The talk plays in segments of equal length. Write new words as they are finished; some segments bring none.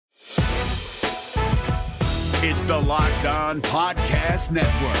It's the Locked On Podcast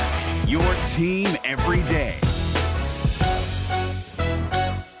Network, your team every day.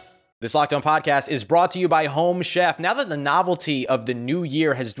 This Locked On Podcast is brought to you by Home Chef. Now that the novelty of the new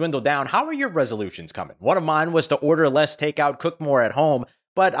year has dwindled down, how are your resolutions coming? One of mine was to order less takeout, cook more at home,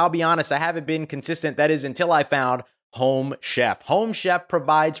 but I'll be honest, I haven't been consistent. That is until I found Home Chef. Home Chef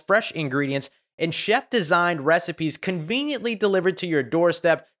provides fresh ingredients and chef-designed recipes conveniently delivered to your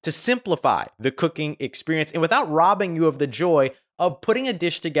doorstep to simplify the cooking experience and without robbing you of the joy of putting a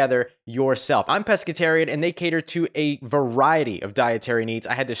dish together yourself. I'm pescatarian and they cater to a variety of dietary needs.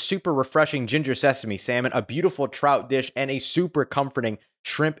 I had this super refreshing ginger sesame salmon, a beautiful trout dish, and a super comforting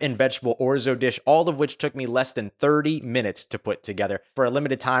shrimp and vegetable orzo dish, all of which took me less than 30 minutes to put together. For a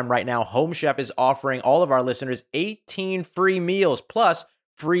limited time right now, Home Chef is offering all of our listeners 18 free meals plus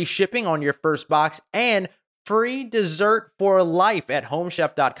free shipping on your first box and free dessert for life at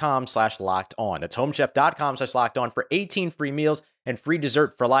homechef.com/lockedon. That's homechef.com/lockedon for 18 free meals and free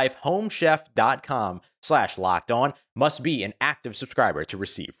dessert for life. Homechef.com/lockedon. Must be an active subscriber to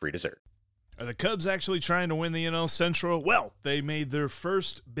receive free dessert. Are the Cubs actually trying to win the NL Central? Well, they made their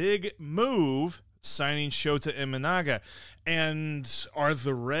first big move, signing Shota Imanaga. And are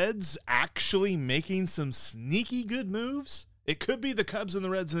the Reds actually making some sneaky good moves? It could be the Cubs and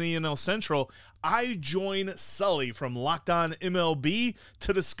the Reds in the NL Central. I join Sully from Locked On MLB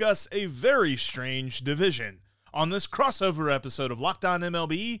to discuss a very strange division on this crossover episode of Locked On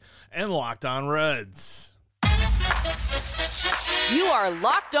MLB and Locked On Reds. You are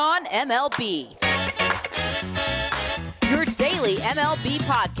Locked On MLB, your daily MLB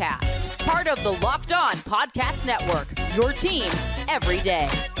podcast, part of the Locked On Podcast Network, your team every day.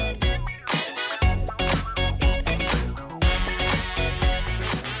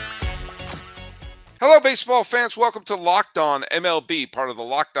 Hello, baseball fans. Welcome to Locked On MLB, part of the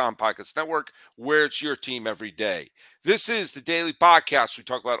Locked On Podcast Network, where it's your team every day. This is the daily podcast. We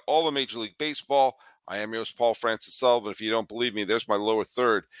talk about all of Major League Baseball. I am your host, Paul Francis Sullivan. If you don't believe me, there's my lower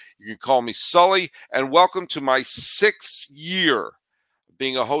third. You can call me Sully, and welcome to my 6th year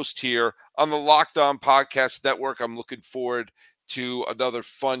being a host here on the Locked On Podcast Network. I'm looking forward to another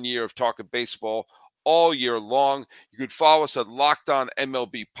fun year of talking baseball all year long. You can follow us at Locked On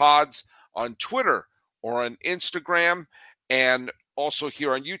MLB Pods on Twitter or on Instagram, and also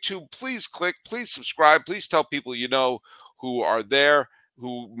here on YouTube. Please click, please subscribe, please tell people you know who are there,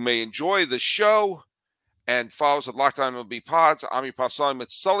 who may enjoy the show, and follow us at Locked On MLB Pods. I'm your pal Sully.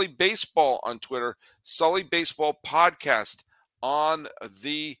 It's Sully Baseball on Twitter, Sully Baseball Podcast on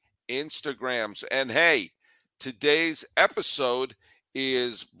the Instagrams. And hey, today's episode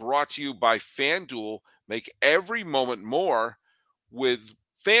is brought to you by FanDuel. Make every moment more with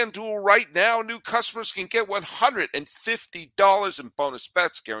FanDuel. Right now, new customers can get $150 in bonus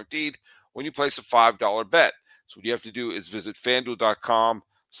bets guaranteed when you place a $5 bet. So what you have to do is visit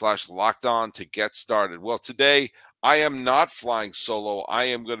FanDuel.com/lockedon to get started. Well, today I am not flying solo. I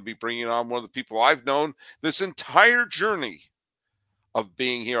am going to be bringing on one of the people I've known this entire journey of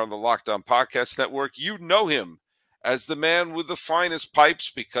being here on the Locked On Podcast Network. You know him as the man with the finest pipes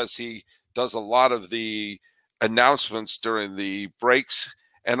because he does a lot of the announcements during the breaks.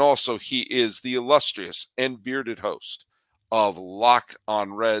 And also, he is the illustrious and bearded host of Locked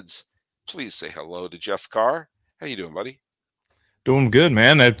On Reds. Please say hello to Jeff Carr. How you doing, buddy? Doing good,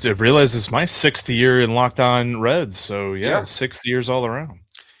 man. I realize it's my 6th year in Locked On Reds. So, yeah. 6 years all around.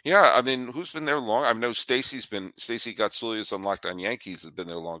 Yeah, I mean, who's been there long? I know Stacey Gotsulias on Locked On Yankees has been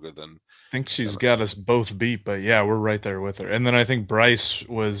there longer than. I think she's got us both beat, but yeah, we're right there with her. And then I think Bryce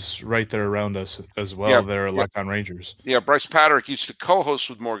was right there around us as well. Yeah, there at Locked On Rangers. Yeah, Bryce Patrick used to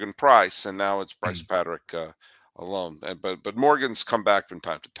co-host with Morgan Price, and now it's Bryce Patrick alone. But Morgan's come back from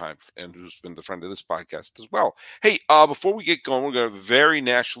time to time, and who's been the friend of this podcast as well. Hey, before we get going, we're going to have a very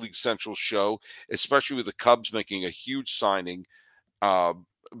National League Central show, especially with the Cubs making a huge signing.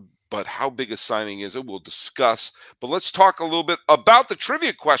 But how big a signing is it? We'll discuss. But let's talk a little bit about the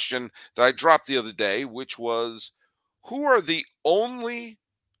trivia question that I dropped the other day, which was, who are the only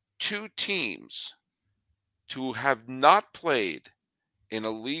 2 teams to have not played in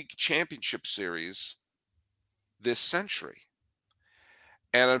a league championship series this century?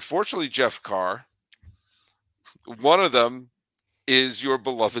 And unfortunately, Jeff Carr, one of them is your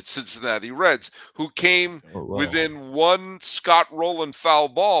beloved Cincinnati Reds, who came within one Scott Rowland foul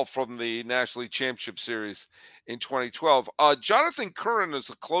ball from the National League Championship Series in 2012. Jonathan Curran is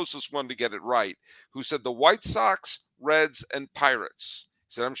the closest one to get it right, who said the White Sox, Reds, and Pirates.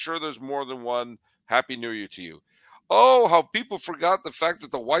 He said, I'm sure there's more than one. Happy New Year to you. Oh, how people forgot the fact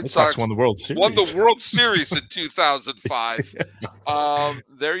that the White Sox won the World Series. Won the World Series in 2005.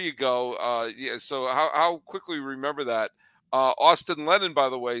 There you go. Yeah. So how quickly we remember that. Austin Lennon, by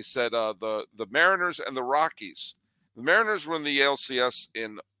the way, said the Mariners and the Rockies. The Mariners won the ALCS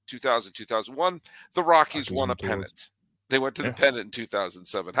in 2000, 2001. The Rockies won a pennant. They went to the pennant in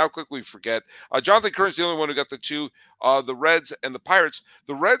 2007. How quickly we forget. Jonathan Kern's the only one who got the two. The Reds and the Pirates.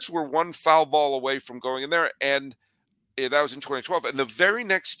 The Reds were one foul ball away from going in there, and that was in 2012. And the very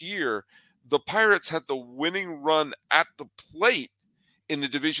next year, the Pirates had the winning run at the plate in the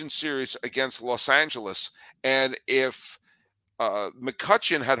division series against Los Angeles. And if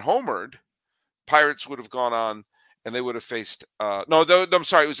McCutchen had homered, Pirates would have gone on and they would have faced I'm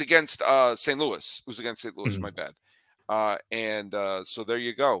sorry, it was against St. Louis. It was against St. Louis, my bad. So there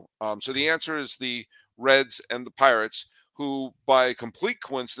you go. So the answer is the Reds and the Pirates, who by complete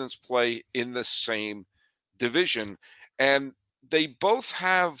coincidence play in the same division. And they both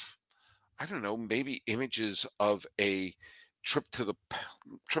have, I don't know, maybe images of a trip to the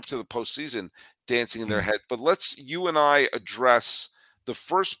postseason dancing in their head. But let's you and I address the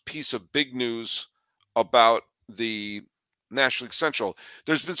first piece of big news about the National League Central.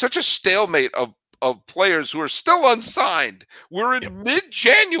 There's been such a stalemate of players who are still unsigned. We're in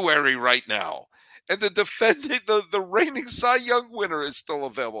mid-January right now. And the reigning Cy Young winner is still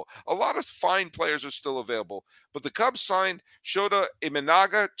available. A lot of fine players are still available. But the Cubs signed Shota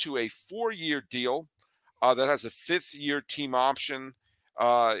Imanaga to a 4-year deal that has a 5th-year team option.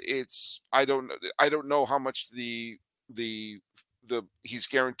 I don't know how much he's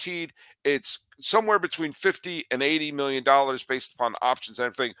guaranteed. It's somewhere between $50 and $80 million based upon options and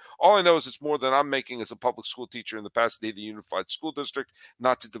everything. All I know is it's more than I'm making as a public school teacher in the Pasadena Unified School District,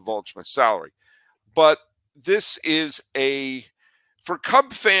 not to divulge my salary. But this is for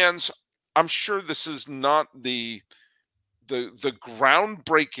Cub fans, I'm sure this is not the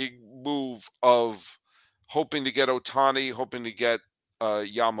groundbreaking move of hoping to get Ohtani, hoping to get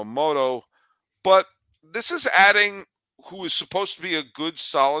Yamamoto, but this is adding who is supposed to be a good,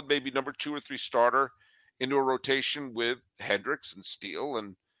 solid, maybe number 2 or 3 starter into a rotation with Hendricks and Steele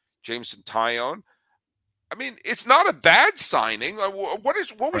and Jameson Taillon. I mean, it's not a bad signing.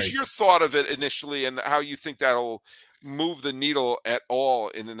 What was your thought of it initially, and how you think that'll move the needle at all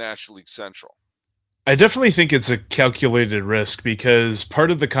in the National League Central? I definitely think it's a calculated risk, because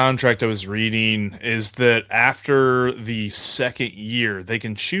part of the contract I was reading is that after the 2nd year, they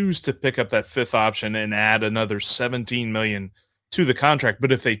can choose to pick up that 5th option and add another $17 million to the contract.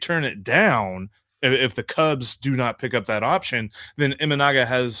 But if they turn it down, if the Cubs do not pick up that option, then Imanaga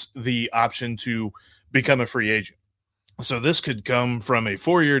has the option to become a free agent. So this could come from a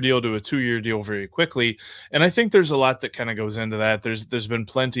 4-year deal to a 2-year deal very quickly. And I think there's a lot that kind of goes into that. There's been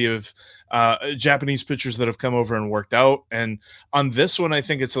plenty of Japanese pitchers that have come over and worked out. And on this one, I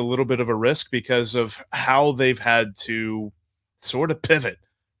think it's a little bit of a risk because of how they've had to sort of pivot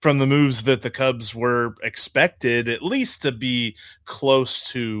from the moves that the Cubs were expected at least to be close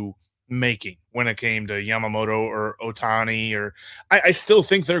to making when it came to Yamamoto or Ohtani. Or I still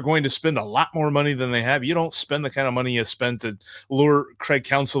think they're going to spend a lot more money than they have. You don't spend the kind of money you spent to lure Craig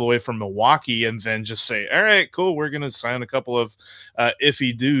Counsell away from Milwaukee and then just say, all right, cool, we're going to sign a couple of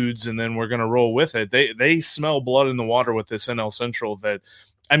iffy dudes and then we're going to roll with it. They smell blood in the water with this NL Central. That,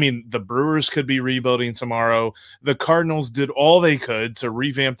 I mean, the Brewers could be rebuilding tomorrow. The Cardinals did all they could to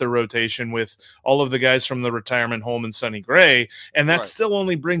revamp their rotation with all of the guys from the retirement home in Sonny Gray, and that still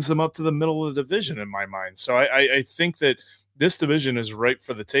only brings them up to the middle of the division in my mind. So I think that this division is ripe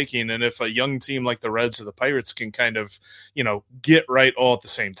for the taking, and if a young team like the Reds or the Pirates can kind of, get right all at the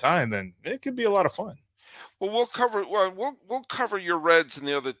same time, then it could be a lot of fun. Well, we'll cover your Reds and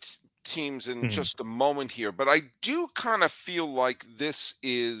the other teams in just a moment here, but I do kind of feel like this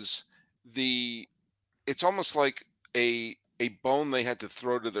is it's almost like a bone they had to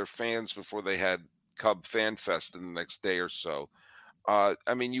throw to their fans before they had Cub Fan Fest in the next day or so. I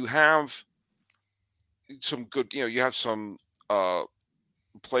mean, you have some good, you have some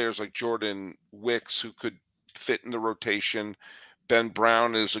players like Jordan Wicks who could fit in the rotation. Ben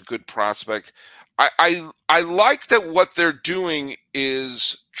Brown is a good prospect. I like that what they're doing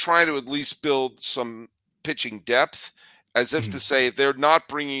is trying to at least build some pitching depth, as if to say they're not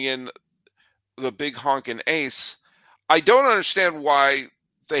bringing in the big honking ace. I don't understand why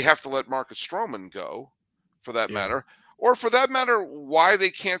they have to let Marcus Stroman go, for that matter, or for that matter, why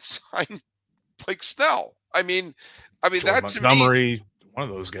they can't sign Blake Snell. I mean Jordan that Montgomery, to me, one of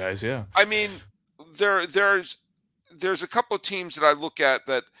those guys, yeah. I mean, there's a couple of teams that I look at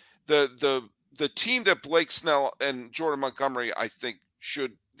that the team that Blake Snell and Jordan Montgomery, I think,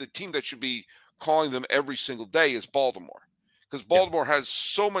 the team that should be calling them every single day is Baltimore, because Baltimore has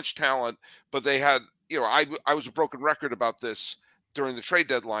so much talent, but they had, I was a broken record about this during the trade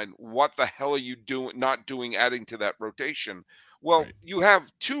deadline. What the hell are you not doing, adding to that rotation? Well, you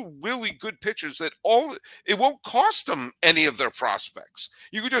have two really good pitchers that it won't cost them any of their prospects.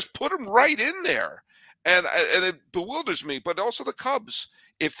 You could just put them right in there. And it bewilders me, but also the Cubs,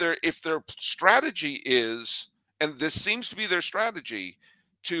 if their strategy is, and this seems to be their strategy,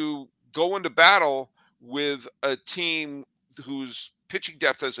 to go into battle with a team whose pitching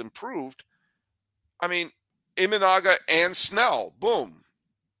depth has improved. I mean, Imanaga and Snell, boom.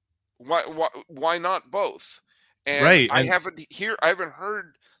 Why not both? And I haven't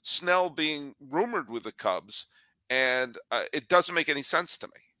heard Snell being rumored with the Cubs, and it doesn't make any sense to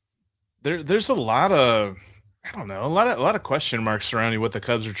me. There's a lot of, I don't know, a lot of question marks surrounding what the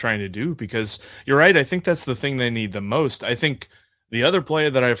Cubs are trying to do, because you're right. I think that's the thing they need the most. I think the other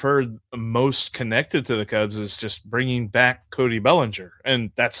player that I've heard most connected to the Cubs is just bringing back Cody Bellinger, and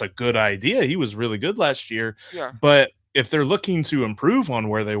that's a good idea. He was really good last year. Yeah. But if they're looking to improve on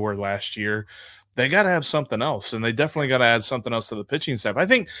where they were last year, they got to have something else, and they definitely got to add something else to the pitching staff. I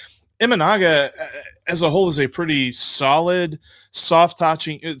think Imanaga, as a whole, is a pretty solid, soft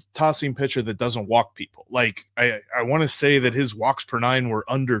tossing pitcher that doesn't walk people. Like, I want to say that his walks per nine were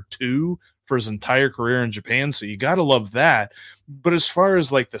under 2 for his entire career in Japan, so you got to love that. But as far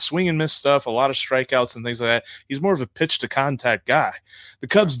as like the swing and miss stuff, a lot of strikeouts and things like that, he's more of a pitch to contact guy. The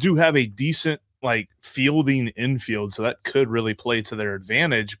Cubs do have a decent like fielding infield, so that could really play to their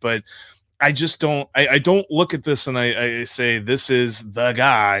advantage. But I just don't. I don't look at this and I say this is the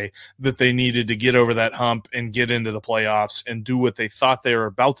guy that they needed to get over that hump and get into the playoffs and do what they thought they were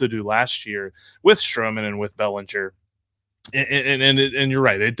about to do last year with Stroman and with Bellinger. And you're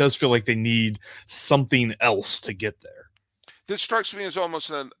right. It does feel like they need something else to get there. This strikes me as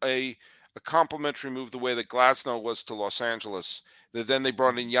almost a complimentary move, the way that Glasnow was to Los Angeles. That then they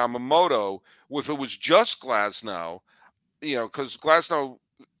brought in Yamamoto. If it was just Glasnow, because Glasnow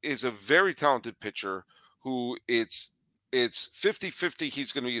is a very talented pitcher who it's 50-50.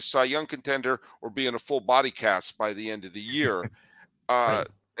 He's going to be a Cy Young contender or be in a full body cast by the end of the year. Right.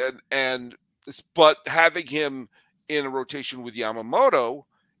 But having him in a rotation with Yamamoto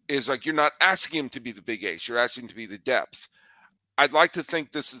is like, you're not asking him to be the big ace. You're asking him to be the depth. I'd like to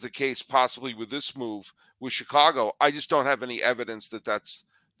think this is the case possibly with this move with Chicago. I just don't have any evidence that that's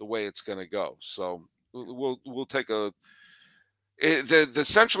the way it's going to go. So we'll take the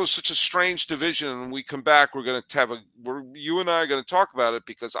Central is such a strange division. And when we come back, we're going to have you and I are going to talk about it,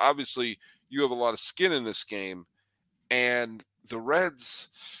 because obviously you have a lot of skin in this game, and the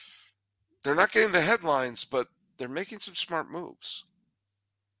Reds, they're not getting the headlines, but they're making some smart moves.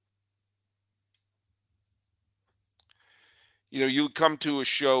 You come to a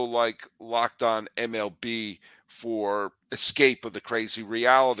show like Locked On MLB for escape of the crazy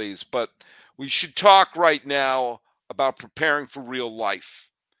realities, but we should talk right now about preparing for real life.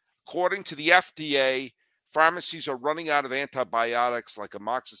 According to the FDA, pharmacies are running out of antibiotics like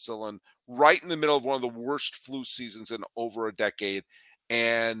amoxicillin right in the middle of one of the worst flu seasons in over a decade,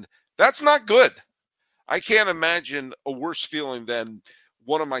 and that's not good. I can't imagine a worse feeling than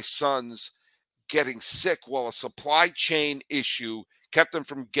one of my sons getting sick while a supply chain issue kept them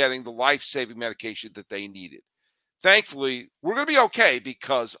from getting the life-saving medication that they needed. Thankfully, we're going to be okay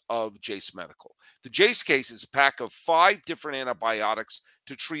because of Jace Medical. The Jace case is a pack of 5 different antibiotics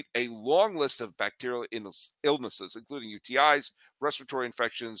to treat a long list of bacterial illnesses, including UTIs, respiratory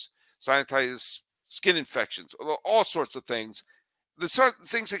infections, sinusitis, skin infections, all sorts of things. The sort of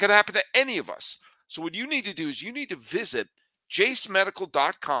things that can happen to any of us. So what you need to do is you need to visit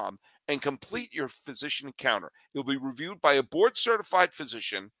jacemedical.com and complete your physician encounter. You'll be reviewed by a board-certified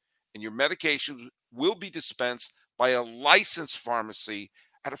physician, and your medication will be dispensed by a licensed pharmacy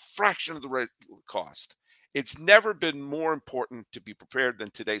at a fraction of the regular cost. It's never been more important to be prepared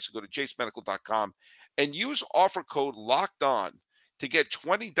than today. So go to jacemedical.com and use offer code LOCKEDON to get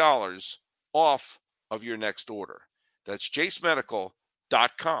 $20 off of your next order. That's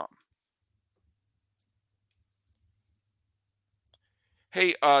jacemedical.com.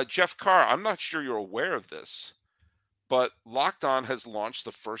 Hey, Jeff Carr, I'm not sure you're aware of this, but Locked On has launched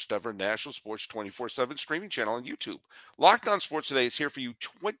the first ever national sports 24/7 streaming channel on YouTube. Locked On Sports Today is here for you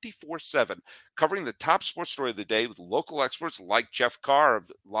 24/7, covering the top sports story of the day with local experts like Jeff Carr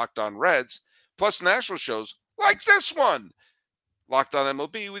of Locked On Reds, plus national shows like this one, Locked On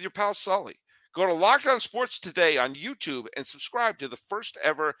MLB with your pal Sully. Go to Locked On Sports Today on YouTube and subscribe to the first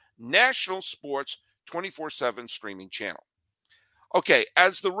ever national sports 24/7 streaming channel. Okay,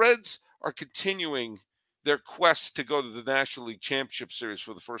 as the Reds are continuing their quest to go to the National League Championship Series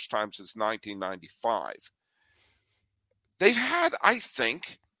for the first time since 1995. They've had, I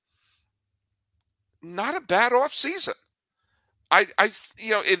think, not a bad offseason.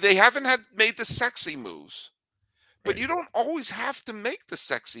 They haven't made the sexy moves, but you don't always have to make the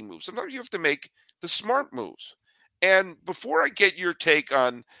sexy moves. Sometimes you have to make the smart moves. And before I get your take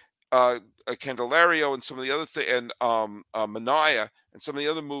on Candelario and some of the other and Manaea and some of the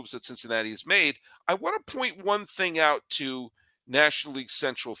other moves that Cincinnati has made, I want to point one thing out to National League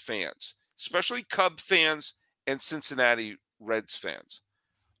Central fans, especially Cub fans and Cincinnati Reds fans.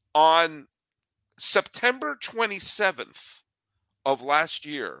 On September 27th of last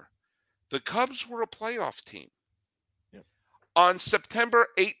year, the Cubs were a playoff team. Yep. On September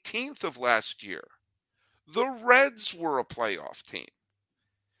 18th of last year, the Reds were a playoff team.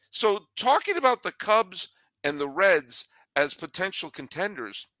 So talking about the Cubs and the Reds as potential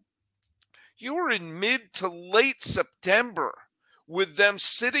contenders, you were in mid to late September with them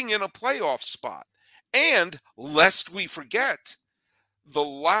sitting in a playoff spot. And lest we forget, the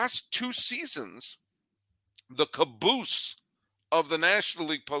last two seasons, the caboose of the National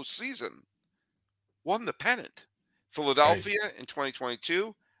League postseason won the pennant. Philadelphia in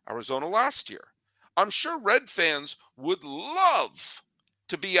 2022, Arizona last year. I'm sure Red fans would love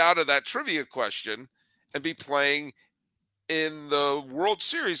to be out of that trivia question and be playing in the World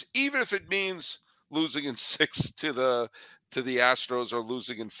Series, even if it means losing in 6 to the Astros or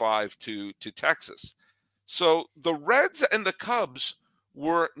losing in 5 to Texas. So the Reds and the Cubs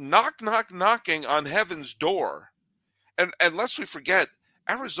were knocking on heaven's door. And lest we forget,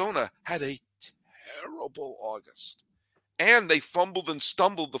 Arizona had a terrible August. And they fumbled and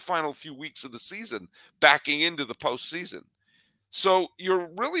stumbled the final few weeks of the season, backing into the postseason. So you're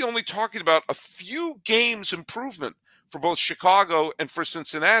really only talking about a few games improvement for both Chicago and for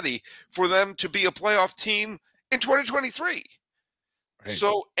Cincinnati for them to be a playoff team in 2023. Right.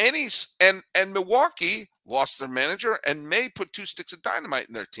 So and Milwaukee lost their manager and may put 2 sticks of dynamite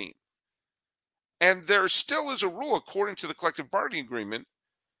in their team. And there still is a rule, according to the collective bargaining agreement,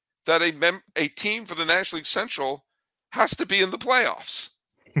 that a team for the National League Central has to be in the playoffs.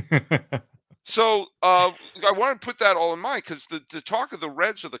 So I want to put that all in mind because the talk of the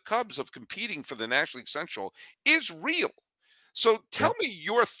Reds or the Cubs of competing for the National League Central is real. So tell me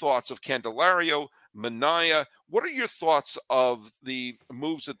your thoughts of Candelario, Manaea. What are your thoughts of the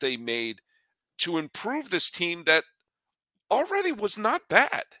moves that they made to improve this team that already was not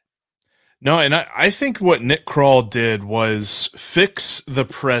bad? No, and I think what Nick Krall did was fix the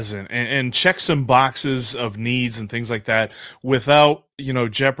present and check some boxes of needs and things like that without,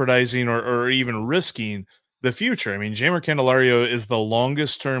 jeopardizing or even risking the future. I mean, Jeimer Candelario is the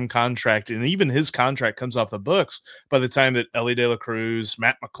longest term contract, and even his contract comes off the books by the time that Elly De La Cruz,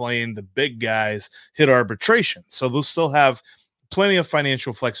 Matt McLain, the big guys hit arbitration. So they'll still have plenty of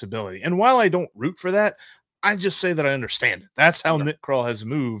financial flexibility. And while I don't root for that, I just say that I understand it. That's how Nick Krall has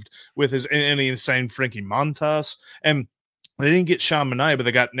moved with his, and he signed Frankie Montas, and they didn't get Sean Manaea, but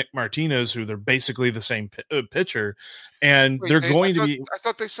they got Nick Martinez, who they're basically the same pitcher, and I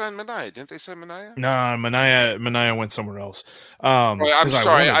thought they signed Manaea. Didn't they sign Manaea? No, Manaea went somewhere else. I'm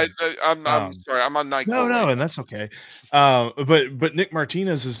sorry. I'm sorry. I'm on night. No, and that's okay. But Nick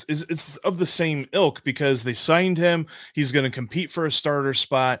Martinez is of the same ilk because they signed him. He's going to compete for a starter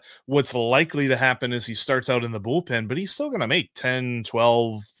spot. What's likely to happen is he starts out in the bullpen, but he's still going to make 10,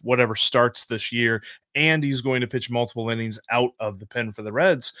 12, whatever starts this year. And he's going to pitch multiple innings out of the pen for the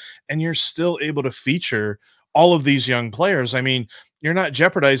Reds. And you're still able to feature all of these young players. I mean, you're not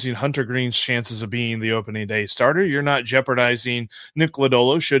jeopardizing Hunter Green's chances of being the opening day starter. You're not jeopardizing Nick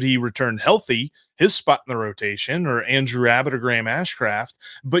Lodolo, should he return healthy, his spot in the rotation, or Andrew Abbott or Graham Ashcraft.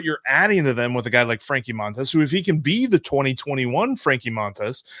 But you're adding to them with a guy like Frankie Montas, who, if he can be the 2021 Frankie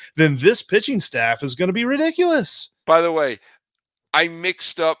Montas, then this pitching staff is going to be ridiculous. By the way, I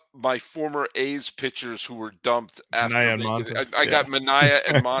mixed up my former A's pitchers who were dumped after I got Manaea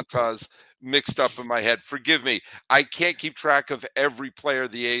and Montas mixed up in my head. Forgive me. I can't keep track of every player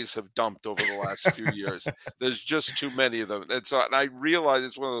the A's have dumped over the last few years. There's just too many of them. And I realized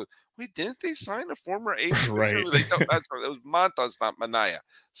it's one of those, wait, didn't they sign a former A's? Right. That's right. It was Montas, not Manaea.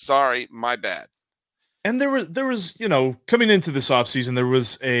 Sorry, my bad. And there was, coming into this offseason, there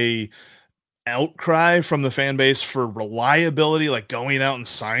was a outcry from the fan base for reliability, like going out and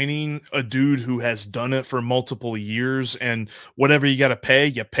signing a dude who has done it for multiple years, and whatever you got to pay,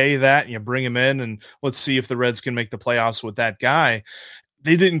 you pay that and you bring him in, and let's see if the Reds can make the playoffs with that guy.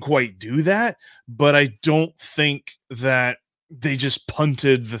 They didn't quite do that, but I don't think that they just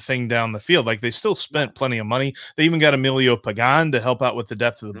punted the thing down the field. Like, they still spent plenty of money. They even got Emilio Pagan to help out with the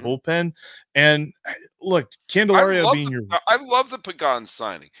depth of the bullpen. And look, Candelario being I love the Pagan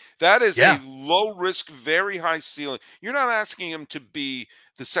signing. That is Yeah. a low risk, very high ceiling. You're not asking him to be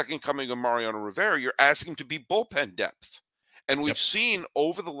the second coming of Mariano Rivera. You're asking him to be bullpen depth. And we've seen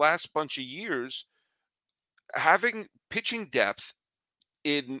over the last bunch of years, having pitching depth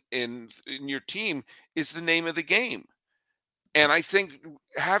in your team is the name of the game. And I think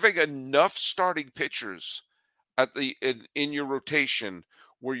having enough starting pitchers in your rotation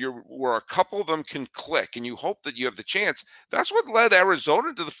where a couple of them can click and you hope that you have the chance, that's what led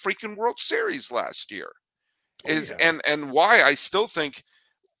Arizona to the freaking World Series last year. And why I still think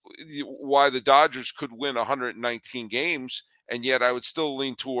why the Dodgers could win 119 games, and yet I would still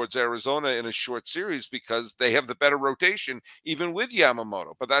lean towards Arizona in a short series because they have the better rotation, even with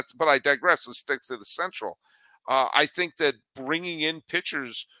Yamamoto. But I digress. Let's stick to the Central. I think that bringing in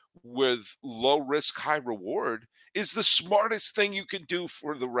pitchers with low risk, high reward is the smartest thing you can do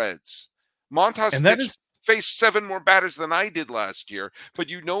for the Reds. Montas faced 7 more batters than I did last year,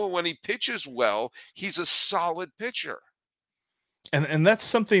 but when he pitches well, he's a solid pitcher. And that's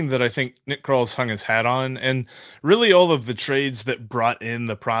something that I think Nick Krall's hung his hat on. And really all of the trades that brought in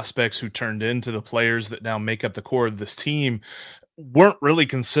the prospects who turned into the players that now make up the core of this team weren't really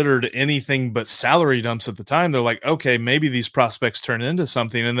considered anything but salary dumps at the time. They're like, okay, maybe these prospects turn into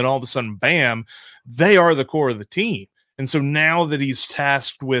something. And then all of a sudden, bam, they are the core of the team. And so now that he's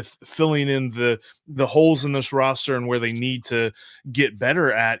tasked with filling in the holes in this roster and where they need to get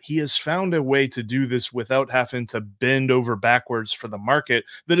better at, he has found a way to do this without having to bend over backwards for the market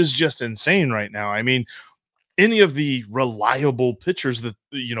that is just insane right now. I mean, any of the reliable pitchers that,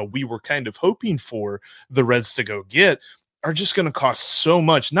 we were kind of hoping for the Reds to go get are just going to cost so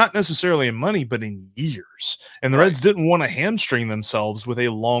much, not necessarily in money, but in years. And the Reds didn't want to hamstring themselves with a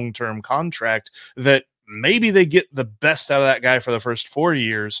long-term contract that maybe they get the best out of that guy for the first 4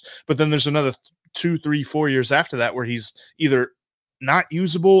 years, but then there's another 2, 3, 4 years after that where he's either not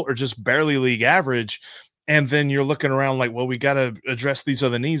usable or just barely league average. And then you're looking around like, well, we got to address these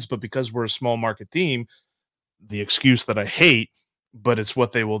other needs, but because we're a small market team, the excuse that I hate, but it's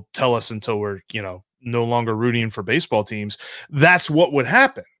what they will tell us until we're, no longer rooting for baseball teams. That's what would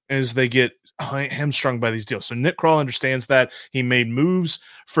happen is they get hamstrung by these deals. So Nick Krall understands that. He made moves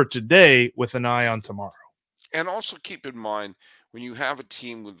for today with an eye on tomorrow. And also keep in mind, when you have a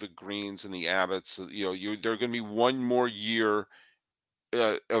team with the Greens and the Abbotts, they're going to be one more year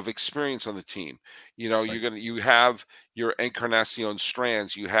of experience on the team. You have your Encarnacion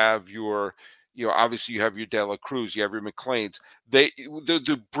Strands, you have your, obviously you have your De La Cruz, you have your McLeans.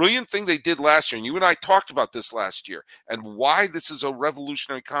 The brilliant thing they did last year, and you and I talked about this last year, and why this is a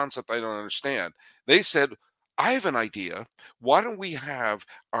revolutionary concept I don't understand. They said, I have an idea. Why don't we have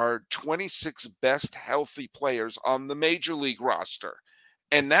our 26 best healthy players on the major league roster?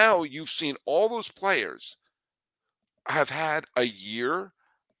 And now you've seen all those players have had a year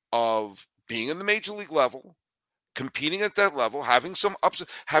of being in the major league level, competing at that level, having some ups,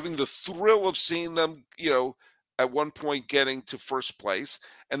 having the thrill of seeing them, at one point getting to first place,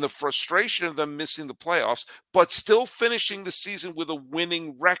 and the frustration of them missing the playoffs, but still finishing the season with a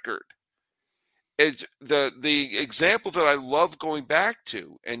winning record. It's the example that I love going back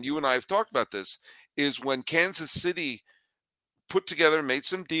to, and you and I have talked about this, is when Kansas City put together, made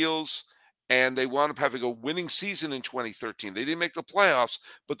some deals, and they wound up having a winning season in 2013. They didn't make the playoffs,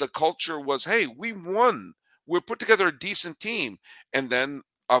 but the culture was, hey, we won. We put together a decent team. And then,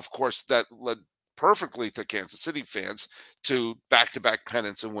 of course, that led perfectly to Kansas City fans to back-to-back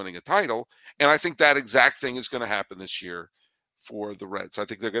pennants and winning a title. And I think that exact thing is going to happen this year for the Reds. I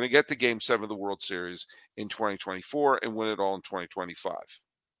think they're going to get to Game 7 of the World Series in 2024 and win it all in 2025.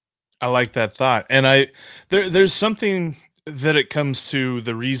 I like that thought. And there's something that it comes to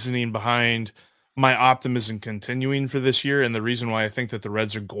the reasoning behind my optimism continuing for this year and the reason why I think that the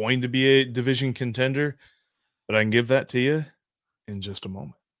Reds are going to be a division contender. But I can give that to you in just a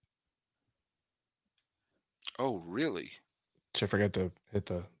moment. Oh, really? I forgot to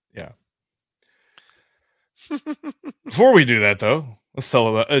hit yeah. Before we do that, though, let's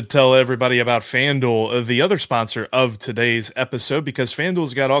tell everybody about FanDuel, the other sponsor of today's episode, because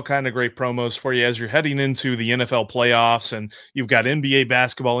FanDuel's got all kind of great promos for you as you're heading into the NFL playoffs, and you've got NBA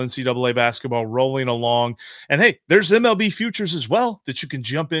basketball, NCAA basketball rolling along. And hey, there's MLB futures as well that you can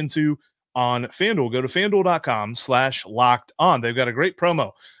jump into on FanDuel. Go to FanDuel.com/locked-on. They've got a great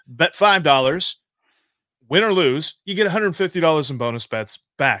promo. Bet $5, win or lose, you get $150 in bonus bets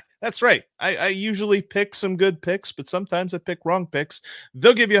back. That's right. I usually pick some good picks, but sometimes I pick wrong picks.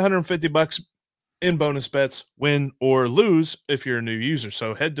 They'll give you $150 in bonus bets, win or lose if you're a new user.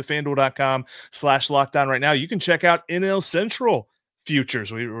 So head to FanDuel.com/lockdown right now. You can check out NL Central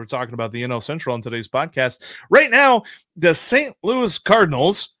futures. We were talking about the NL Central on today's podcast. Right now, the St. Louis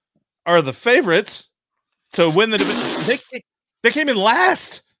Cardinals are the favorites to win the division. They came in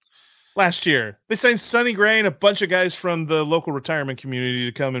last year. They signed Sonny Gray and a bunch of guys from the local retirement community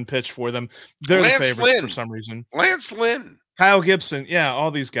to come and pitch for them. They're Lance the favorites Lynn. for some reason. Lance Lynn. Kyle Gibson. Yeah,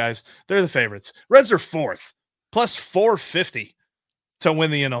 all these guys. They're the favorites. Reds are fourth, plus 450 to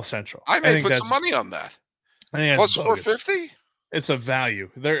win the NL Central. I may put some money on that. Plus 450? It's a value.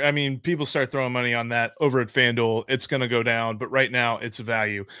 People start throwing money on that over at FanDuel. It's going to go down, but right now it's a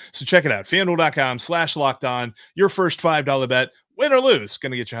value. So check it out. FanDuel.com/lockedon. Your first $5 bet, win or lose,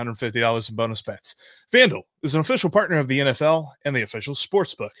 going to get you $150 in bonus bets. FanDuel is an official partner of the NFL and the official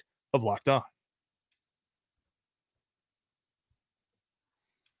sportsbook of Locked On.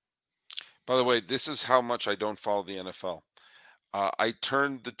 By the way, this is how much I don't follow the NFL. I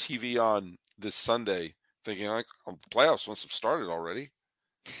turned the TV on this Sunday thinking playoffs must have started already.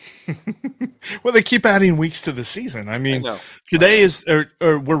 Well, they keep adding weeks to the season. Today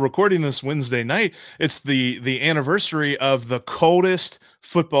we're recording this Wednesday night. It's the anniversary of the coldest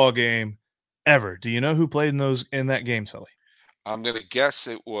football game ever. Do you know who played in that game, Sully? I'm going to guess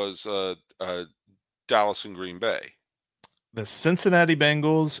it was Dallas and Green Bay. The Cincinnati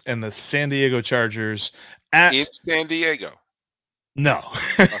Bengals and the San Diego Chargers in San Diego. No,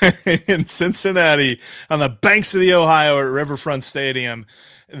 in Cincinnati on the banks of the Ohio at Riverfront Stadium,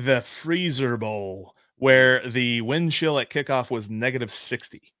 the Freezer Bowl, where the wind chill at kickoff was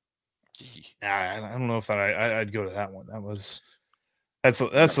 -60. I don't know if I'd go to that one. That's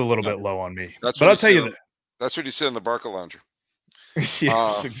a little bit low on me. But I'll tell you that. That's what you said in the Barca Lounger.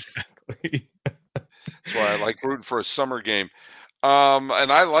 Yes, exactly. That's why I like rooting for a summer game.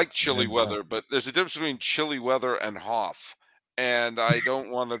 And I like chilly weather, but there's a difference between chilly weather and Hoth. And I don't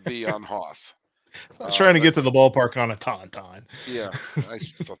want to be on Hoth. I was trying to get to the ballpark on a tauntaun. Yeah, I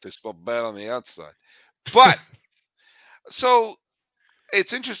thought they spelled bad on the outside. But so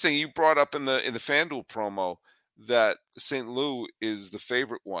it's interesting. You brought up in the FanDuel promo that St. Louis is the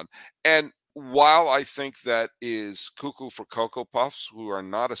favorite one. And while I think that is cuckoo for Cocoa Puffs, who are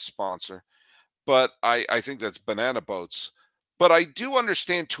not a sponsor, but I think that's banana boats. But I do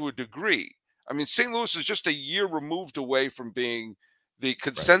understand to a degree. St. Louis is just a year removed away from being the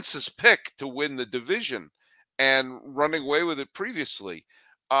consensus pick to win the division and running away with it previously.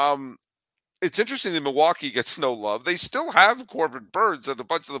 It's interesting that Milwaukee gets no love. They still have Corbin Burns and a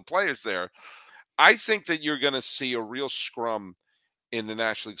bunch of the players there. I think that you're going to see a real scrum in the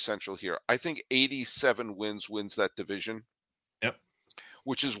National League Central here. I think 87 wins that division. Yep.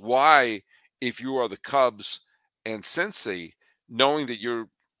 Which is why if you are the Cubs and Cincy, knowing that you're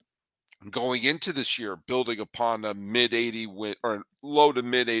going into this year building upon a mid-80 win or low to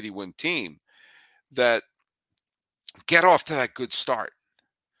mid-80 win team, that get off to that good start.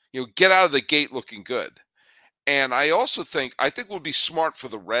 Get out of the gate looking good. And I think what would be smart for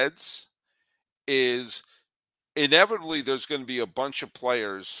the Reds is inevitably there's going to be a bunch of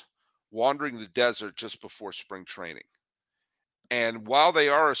players wandering the desert just before spring training. And while they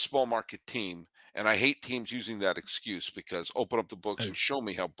are a small market team, and I hate teams using that excuse because open up the books and show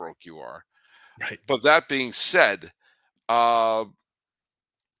me how broke you are. Right. But that being said,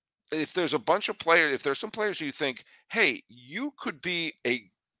 if there's a bunch of players, if there's some players you think, hey, you could be a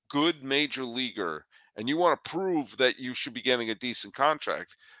good major leaguer and you want to prove that you should be getting a decent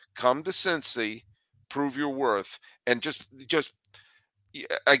contract, come to Cincy, prove your worth, and just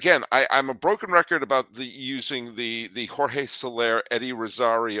again, I'm a broken record about using the Jorge Soler, Eddie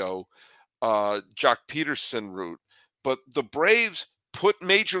Rosario, Jock Peterson route, but the Braves put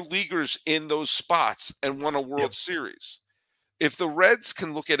major leaguers in those spots and won a World Series. If the Reds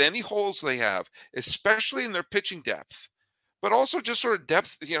can look at any holes they have, especially in their pitching depth, but also just sort of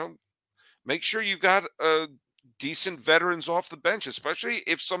depth, make sure you've got decent veterans off the bench, especially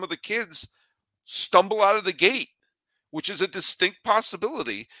if some of the kids stumble out of the gate, which is a distinct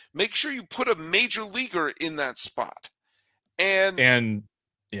possibility. Make sure you put a major leaguer in that spot. And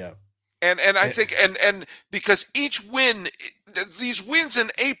I think, and because each win, these wins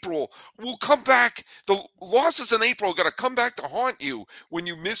in April will come back. The losses in April are going to come back to haunt you when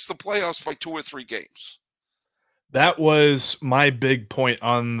you miss the playoffs by 2 or 3 games. That was my big point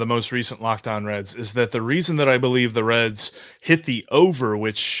on the most recent Locked On Reds, is that the reason that I believe the Reds hit the over,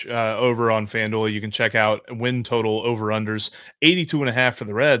 which over on FanDuel, you can check out win total over-unders, 82.5 for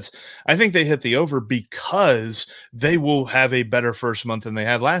the Reds. I think they hit the over because they will have a better first month than they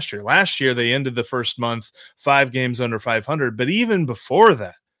had last year. Last year, they ended the first month 5 games under 500, but even before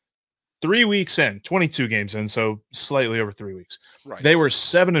that, 3 weeks in, 22 games in, so slightly over 3 weeks. Right. They were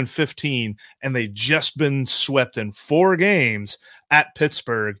 7-15, and they just been swept in 4 games at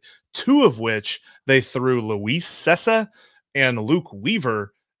Pittsburgh, 2 of which they threw Luis Cessa and Luke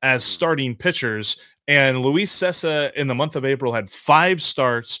Weaver as starting pitchers. And Luis Cessa in the month of April had 5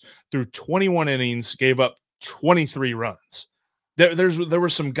 starts through 21 innings, gave up 23 runs. There were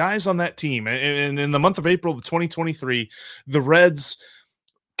some guys on that team. And in the month of April of 2023, the Reds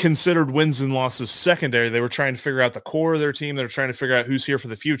considered wins and losses secondary. They were trying to figure out the core of their team. They were trying to figure out who's here for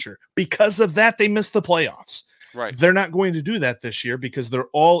the future. Because of that, they missed the playoffs. Right. They're not going to do that this year because they're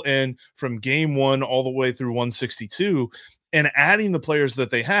all in from game 1 all the way through 162 and adding the players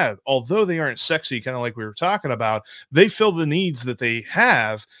that they have. Although they aren't sexy, kind of like we were talking about, they fill the needs that they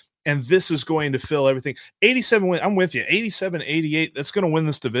have. And this is going to fill everything. 87 win. I'm with you. 87, 88. That's going to win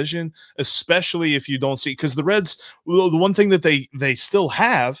this division, especially if you don't see, because the Reds, well, the one thing that they still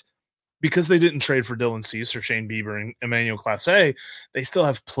have, because they didn't trade for Dylan Cease or Shane Bieber and Emmanuel Clase, they still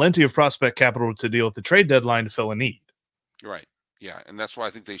have plenty of prospect capital to deal with the trade deadline to fill a need. Right. Yeah. And that's why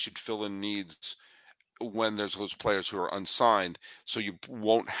I think they should fill in needs when there's those players who are unsigned, so you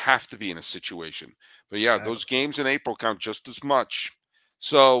won't have to be in a situation. But yeah, those games in April count just as much.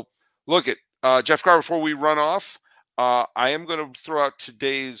 So look at Jeff Carr, before we run off, I am going to throw out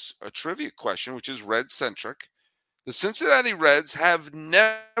today's trivia question, which is Red centric. The Cincinnati Reds have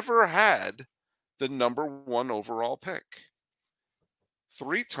never had the number 1 overall pick.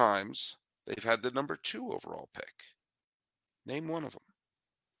 3 times they've had the number 2 overall pick. Name one of them.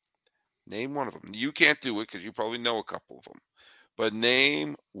 Name one of them. You can't do it because you probably know a couple of them. But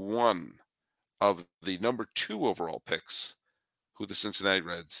name one of the number 2 overall picks who the Cincinnati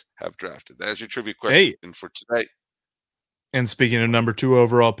Reds have drafted. That's your trivia question for today. And speaking of number 2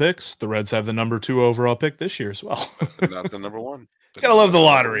 overall picks, the Reds have the number 2 overall pick this year as well. Not the number 1. Gotta love the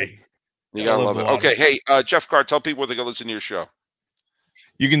lottery. You gotta love it. Okay, hey, Jeff Carr, tell people where they go listen to your show.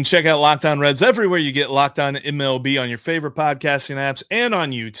 You can check out Locked On Reds everywhere you get Locked On MLB on your favorite podcasting apps and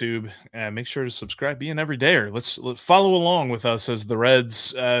on YouTube. Make sure to subscribe, be an everydayer. Let's follow along with us as the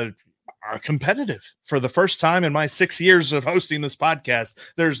Reds are competitive. For the first time in my 6 years of hosting this podcast,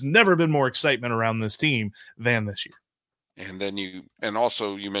 there's never been more excitement around this team than this year. And then you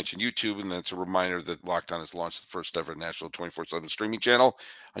mentioned YouTube, and that's a reminder that Locked On has launched the first ever national 24/7 streaming channel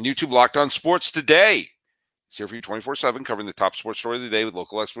on YouTube, Locked On Sports Today. It's here for you 24/7, covering the top sports story of the day with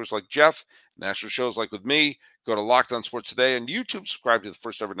local experts like Jeff, national shows like with me. Go to Locked On Sports Today on YouTube. Subscribe to the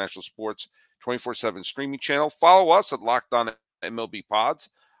first ever national sports 24/7 streaming channel. Follow us at Locked On MLB Pods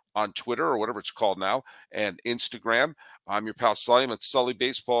on Twitter, or whatever it's called now, and Instagram. I'm your pal Sully. I'm at Sully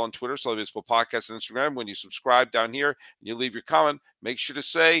Baseball on Twitter, Sully Baseball Podcast on Instagram. When you subscribe down here and you leave your comment, make sure to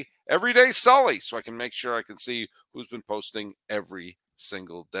say Everyday Sully, so I can make sure I can see who's been posting every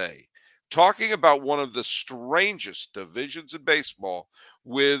single day. Talking about one of the strangest divisions in baseball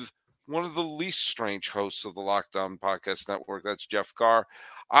with one of the least strange hosts of the Locked On Podcast Network. That's Jeff Carr.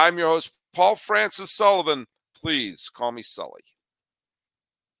 I'm your host, Paul Francis Sullivan. Please call me Sully.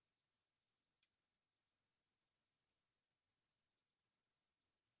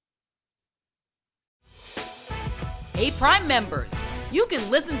 Hey, Prime members, you can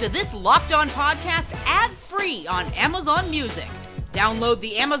listen to this Locked On podcast ad-free on Amazon Music. Download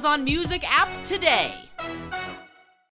the Amazon Music app today.